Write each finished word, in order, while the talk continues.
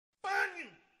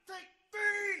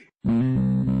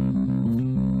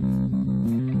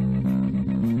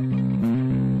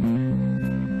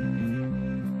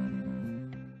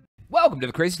to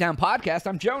the Crazy Town Podcast.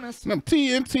 I'm Jonas. And I'm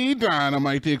TNT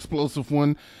Dynamite, the explosive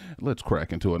one. Let's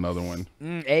crack into another one.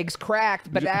 Eggs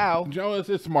cracked, but now. Jonas,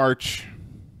 it's March.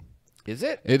 Is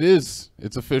it? It is.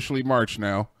 It's officially March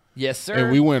now. Yes, sir.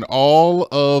 And we went all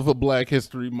of Black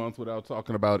History Month without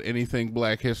talking about anything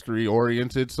Black History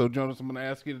oriented. So, Jonas, I'm going to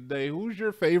ask you today, who's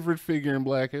your favorite figure in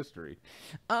Black History?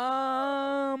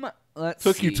 Let's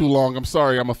Took see. you too long. I'm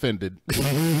sorry. I'm offended.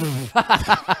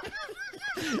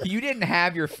 You didn't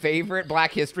have your favorite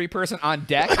Black History person on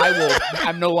deck.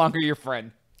 I'm no longer your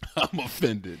friend. I'm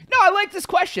offended. No, I like this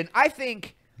question. I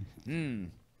think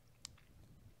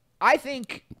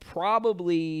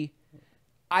probably.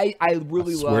 I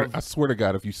really love. I swear to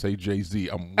God, if you say Jay-Z,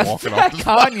 I'm walking off the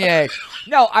Kanye.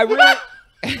 No, I really.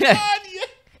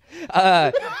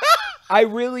 I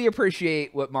really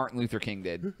appreciate what Martin Luther King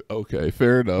did. Okay,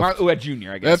 fair enough. Martin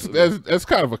Jr., I guess. That's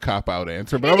kind of a cop-out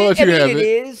answer, but I'm going to let you have it.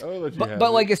 It is.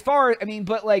 But like, as far,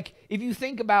 but like, if you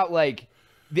think about like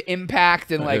the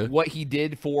impact and like what he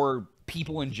did for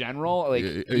people in general, like,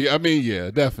 I mean, yeah,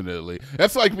 definitely.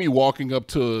 That's like me walking up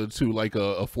to like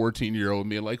a 14-year-old and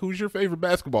being like, "Who's your favorite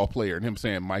basketball player?" and him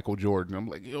saying Michael Jordan. I'm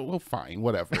like, "Well, fine,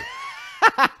 whatever."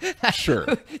 Sure.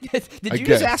 Did you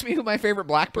just ask me who my favorite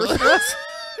black person was?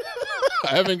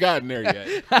 I haven't gotten there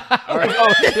yet. All right.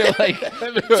 You're like,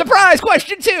 surprise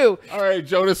question 2. All right,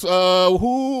 Jonas.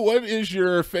 What is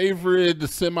your favorite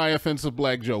semi-offensive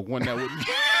black joke? One that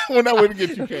wouldn't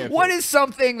get you canceled. What is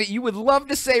something that you would love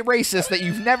to say racist that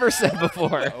you've never said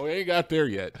before? Oh, we ain't got there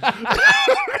yet.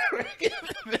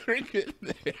 Very good.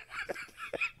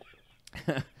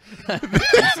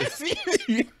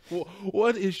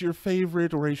 What is your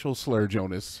favorite racial slur,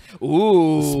 Jonas?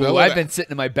 Ooh, I've been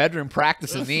sitting in my bedroom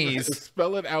practicing these.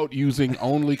 Spell it out using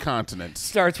only consonants.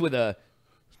 Starts with a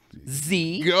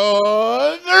Z. There's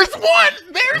one.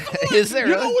 There's one. Is there?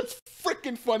 You know what's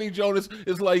freaking funny, Jonas?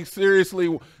 Is like,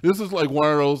 seriously, this is like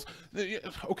one of those.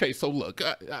 Okay, so look,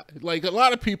 like a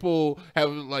lot of people have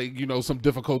like, you know, some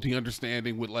difficulty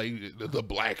understanding with like the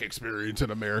black experience in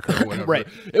America or whatever. Right.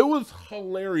 It was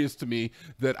hilarious to me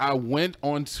that I went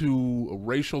onto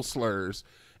racial slurs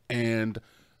and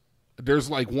there's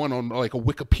like one on like a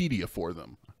Wikipedia for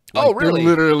them. Like, oh, really? There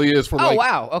literally is for like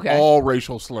wow. Okay. all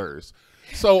racial slurs.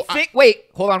 So wait,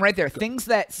 hold on right there. Things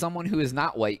that someone who is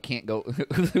not white can't go,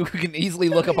 who can easily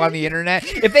look up on the internet.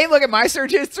 If they look at my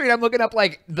search history and I'm looking up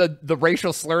like the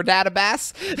racial slur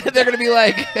database, they're gonna be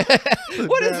like,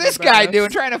 "What is this guy doing?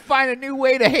 Trying to find a new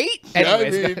way to hate?"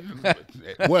 Anyways, I mean,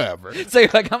 whatever. So you're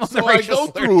like, I'm on the racial I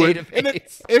go slur through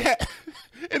database.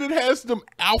 and it has them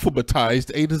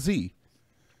alphabetized A to Z.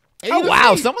 Oh,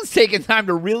 wow. Someone's taking time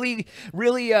to really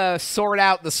sort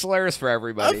out the slurs for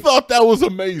everybody. I thought that was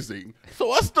amazing. So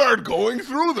I started going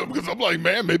through them because I'm like,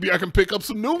 man, maybe I can pick up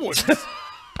some new ones.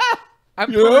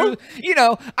 I'm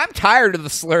tired of the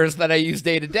slurs that I use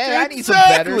day to day. I need some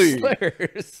better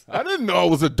slurs. I didn't know I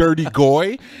was a dirty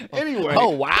goy. Anyway. Oh,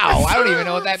 wow. I don't even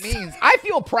know what that means. I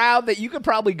feel proud that you could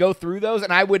probably go through those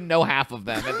and I wouldn't know half of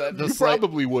them. You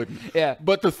probably wouldn't. Yeah.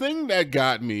 But the thing that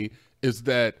got me is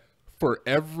that for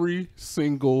every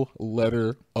single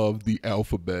letter of the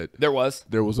alphabet, there was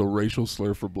a racial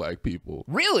slur for black people.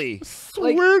 Really?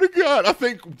 Swear to God, I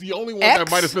think the only one that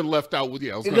might have been left out was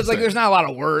because like there's not a lot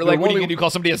of words. Like, what are you gonna do?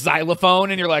 Call somebody a xylophone,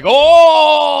 and you're like,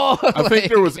 oh. I think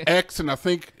there was X, and I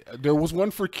think there was one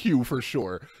for Q for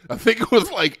sure. I think it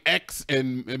was like X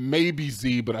and maybe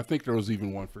Z, but I think there was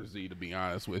even one for Z. To be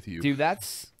honest with you, dude, it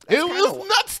was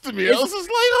nuts to me. I was just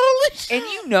like, holy shit!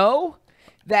 And you know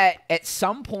that at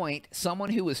some point,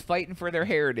 someone who was fighting for their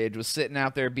heritage was sitting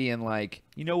out there being like,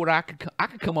 you know what, I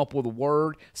could come up with a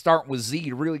word starting with Z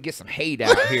to really get some hate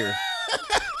out here.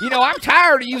 You know, I'm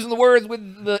tired of using the words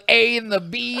with the A and the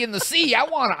B and the C. I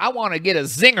want to get a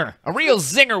zinger, a real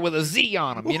zinger with a Z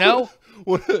on them, you know?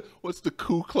 What's the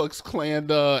Ku Klux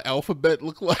Klan alphabet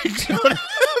look like?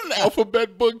 An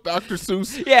alphabet book, Dr.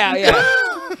 Seuss? Yeah.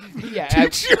 Yeah,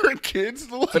 teach your kids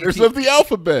the letters of the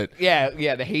alphabet. Yeah,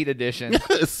 the hate edition.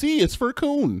 C is for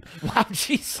coon. Wow,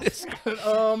 Jesus.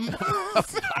 Wow. I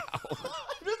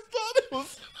just thought it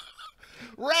was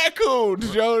raccoon,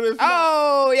 Jonas.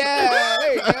 Oh, yeah.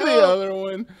 The other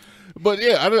one. But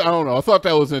yeah, I don't know. I thought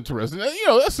that was interesting. You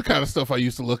know, that's the kind of stuff I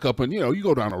used to look up and, you know, you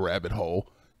go down a rabbit hole.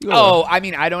 I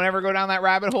mean, I don't ever go down that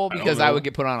rabbit hole because I would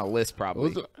get put on a list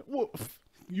probably.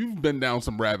 You've been down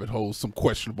some rabbit holes, some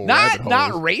questionable rabbit holes.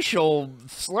 Not racial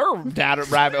slur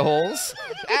rabbit holes.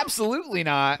 Absolutely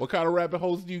not. What kind of rabbit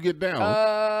holes do you get down?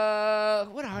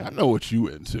 I know what you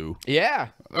into. Yeah.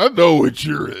 I know what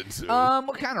you're into.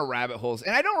 What kind of rabbit holes?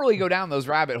 And I don't really go down those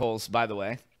rabbit holes, by the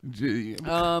way.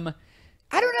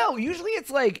 I don't know. Usually it's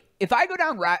like if I go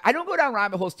down I don't go down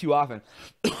rabbit holes too often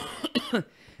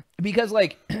because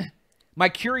like my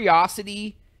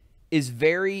curiosity is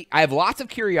I have lots of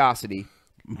curiosity,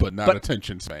 but not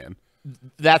attention span.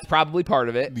 That's probably part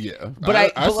of it. Yeah, but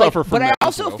I suffer from that. But I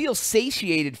also feel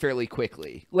satiated fairly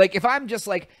quickly. Like if I'm just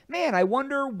like, man, I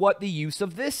wonder what the use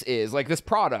of this is, like this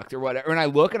product or whatever, and I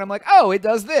look and I'm like, oh, it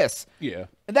does this. Yeah,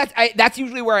 and that's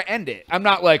usually where I end it. I'm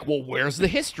not like, well, where's the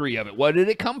history of it? What did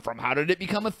it come from? How did it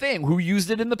become a thing? Who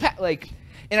used it in the past? Like,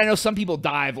 and I know some people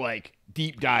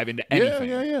deep dive into anything.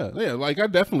 Yeah. Like I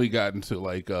definitely got into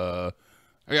like the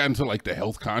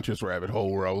health conscious rabbit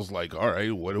hole where I was like, all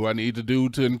right, what do I need to do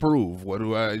to improve? What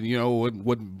do I,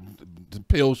 what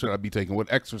pills should I be taking? What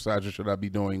exercises should I be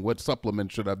doing? What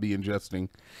supplements should I be ingesting?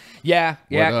 Yeah.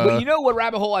 But you know what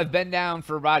rabbit hole I've been down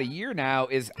for about a year now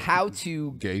is how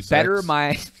to better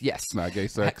my yes. It's not gay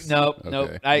sex. Nope.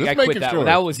 I quit that. Sure.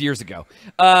 That was years ago.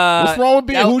 What's wrong with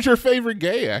being? Who's your favorite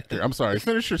gay actor? I'm sorry.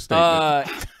 Finish your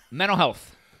statement. Mental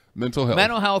health. Mental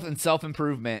health and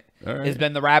self-improvement has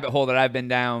been the rabbit hole that I've been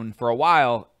down for a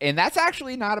while. And that's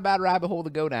actually not a bad rabbit hole to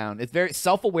go down. It's very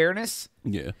self-awareness.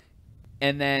 Yeah.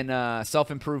 And then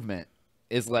self-improvement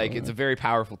is like, it's a very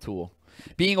powerful tool.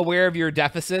 Being aware of your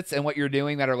deficits and what you're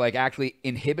doing that are like actually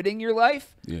inhibiting your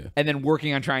life. Yeah. And then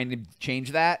working on trying to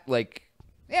change that. Like,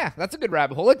 yeah, that's a good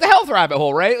rabbit hole. Like the health rabbit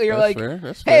hole, right? You're that's like,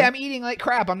 That's hey, fair. I'm eating like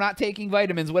crap. I'm not taking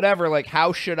vitamins, whatever. Like,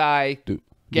 how should I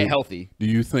get healthy? Do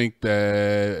you think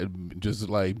that just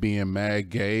like being mad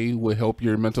gay would help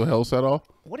your mental health at all?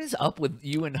 What is up with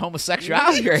you and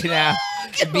homosexuality right now?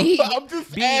 I'm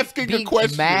just asking a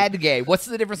question. Mad gay. What's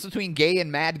the difference between gay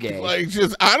and mad gay? Like,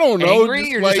 I don't know. Angry?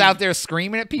 You're just out there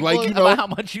screaming at people about how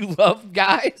much you love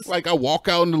guys? Like, I walk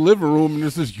out in the living room and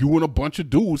there's just you and a bunch of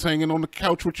dudes hanging on the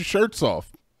couch with your shirts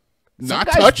off. Not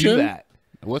touching. Do that.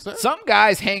 What's that? Some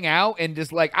guys hang out and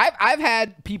just like I've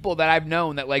had people that I've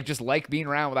known that like just like being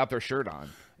around without their shirt on.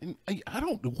 And I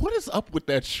don't. What is up with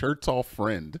that shirts off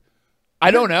friend? I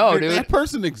don't know, dude. That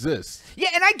person exists. Yeah,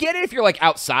 and I get it if you're like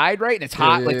outside, right, and it's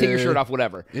hot, like take your shirt off,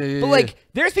 whatever. But like,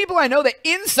 there's people I know that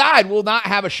inside will not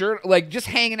have a shirt, like just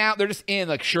hanging out. They're just in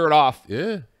like shirt off.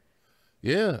 Yeah.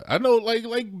 I know,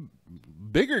 like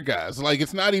bigger guys. Like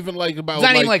it's not even like about. It's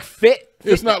not even like fit.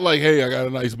 It's not like, hey, I got a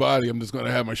nice body. I'm just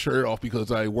gonna have my shirt off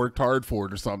because I worked hard for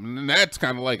it or something. And that's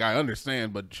kind of like I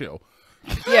understand, but chill.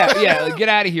 Yeah, like, get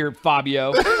out of here,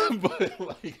 Fabio. But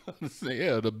like,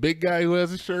 the big guy who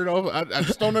has his shirt off. I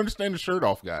just don't understand the shirt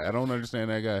off guy. I don't understand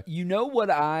that guy. You know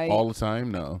what all the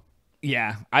time? No.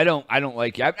 Yeah, I don't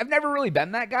like it. I've never really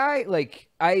been that guy. Like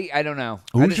I don't know.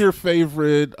 Who's your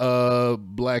favorite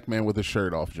black man with a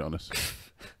shirt off, Jonas?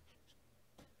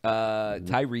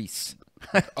 Tyrese.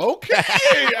 Okay,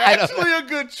 actually a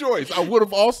good choice. I would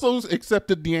have also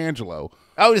accepted D'Angelo.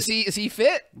 Oh, is he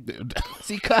fit? Is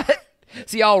he cut?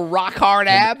 Is he all rock hard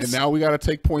abs? And now we got to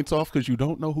take points off because you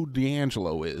don't know who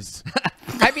D'Angelo is.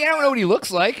 I mean, I don't know what he looks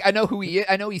like. I know who he is.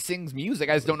 I know he sings music.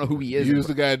 I just don't know who he is. He was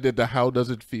the guy that did the "How Does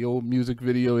It Feel" music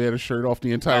video. He had a shirt off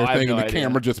the entire thing, and the idea.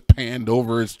 camera just panned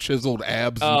over his chiseled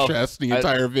abs and chest the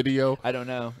entire video. I don't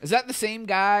know. Is that the same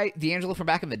guy, D'Angelo from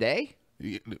back in the day?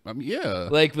 I mean, yeah.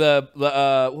 Like the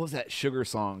what was that Sugar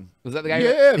song? Was that the guy?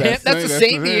 Yeah, that's the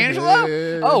same D'Angelo.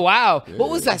 Yeah. Oh wow,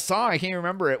 what was that song? I can't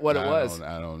remember it. What it was?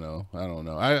 I don't know.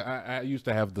 I used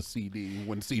to have the CD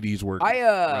when CDs were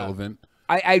relevant.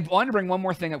 I wanted to bring one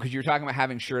more thing up because you were talking about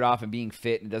having shirt off and being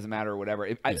fit and it doesn't matter or whatever.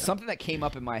 Something that came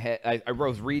up in my head. I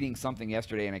was reading something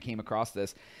yesterday and I came across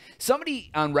this.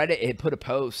 Somebody on Reddit had put a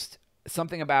post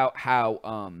something about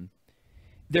how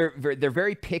they're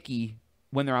very picky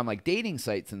when they're on like dating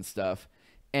sites and stuff,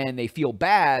 and they feel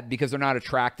bad because they're not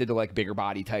attracted to like bigger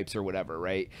body types or whatever,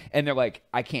 right? And they're like,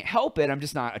 I can't help it. I'm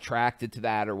just not attracted to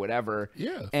that or whatever.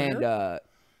 Yeah.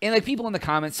 And like people in the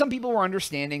comments, some people were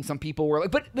understanding, some people were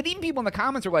like, but even people in the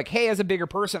comments are like, hey, as a bigger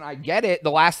person, I get it. The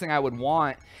last thing I would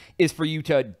want is for you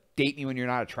to date me when you're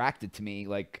not attracted to me.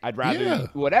 Like I'd rather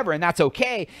whatever, and that's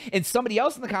okay. And somebody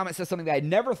else in the comments says something that I'd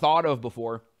never thought of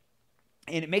before,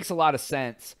 and it makes a lot of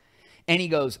sense. And he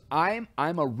goes, I'm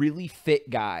a really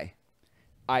fit guy.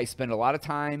 I spend a lot of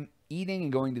time eating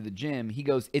and going to the gym. He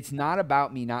goes, it's not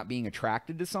about me not being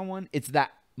attracted to someone. It's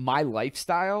that my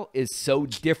lifestyle is so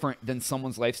different than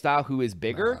someone's lifestyle who is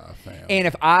bigger. And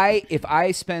if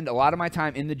I spend a lot of my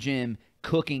time in the gym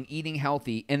cooking, eating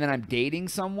healthy, and then I'm dating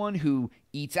someone who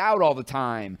eats out all the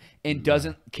time and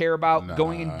doesn't care about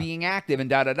going and being active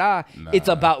and it's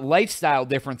about lifestyle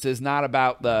differences, not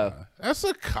about the... That's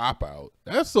a cop-out.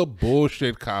 That's a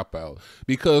bullshit cop-out.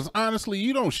 Because, honestly,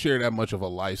 you don't share that much of a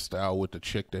lifestyle with the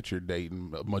chick that you're dating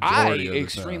majority of the time. I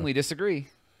extremely disagree.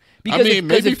 Because I mean,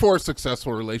 maybe for a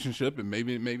successful relationship, and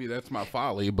maybe that's my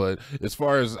folly. But as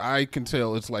far as I can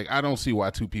tell, it's like I don't see why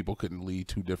two people couldn't lead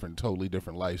two totally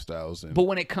different lifestyles. And but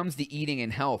when it comes to eating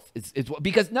and health, it's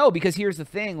because here's the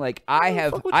thing. Like I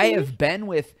have been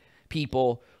with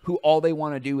people who all they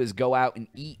want to do is go out and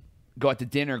eat. Go out to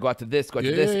dinner, go out to this, go out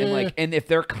to this, and if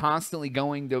they're constantly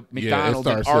going to McDonald's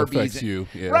and Arby's,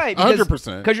 right,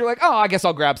 100%, because you're like, oh, I guess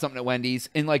I'll grab something at Wendy's,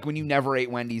 and like when you never ate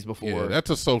Wendy's before, that's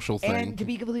a social thing. And to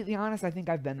be completely honest, I think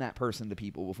I've been that person to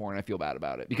people before, and I feel bad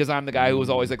about it because I'm the guy who was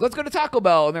always like, let's go to Taco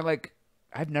Bell, and they're like,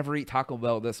 I've never eaten Taco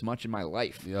Bell this much in my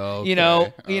life. Okay. You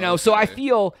know. So I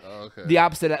feel the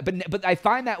opposite of that. But I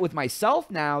find that with myself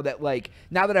now that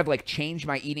I've like changed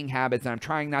my eating habits and I'm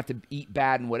trying not to eat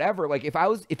bad and whatever. Like if I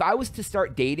was to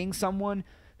start dating someone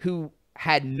who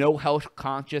had no health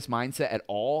conscious mindset at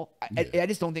all, I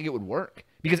just don't think it would work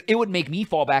because it would make me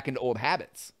fall back into old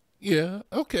habits. Yeah.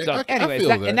 Okay. So, anyways,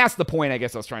 and that's the point I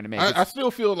guess I was trying to make. I still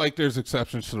feel like there's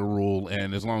exceptions to the rule,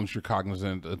 and as long as you're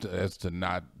cognizant as to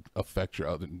not affect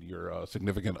your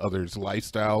significant other's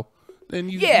lifestyle, then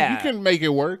you can make it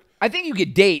work. I think you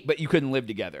could date, but you couldn't live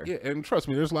together. Yeah, and trust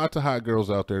me, there's lots of hot girls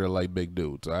out there that like big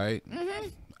dudes. All right. Mm-hmm.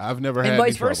 I've never had and vice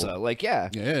any versa. trouble. Like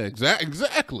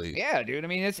exactly. Yeah, dude. I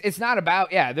mean, it's not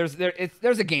about there's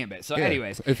a gambit. So,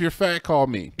 anyways, if you're fat, call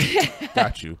me.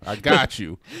 Got you. I got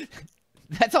you.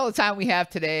 That's all the time we have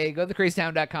today. Go to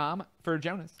thecrazytown.com for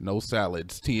Jonas. No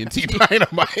salads. TNT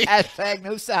Dynamite. Hashtag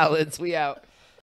no salads. We out.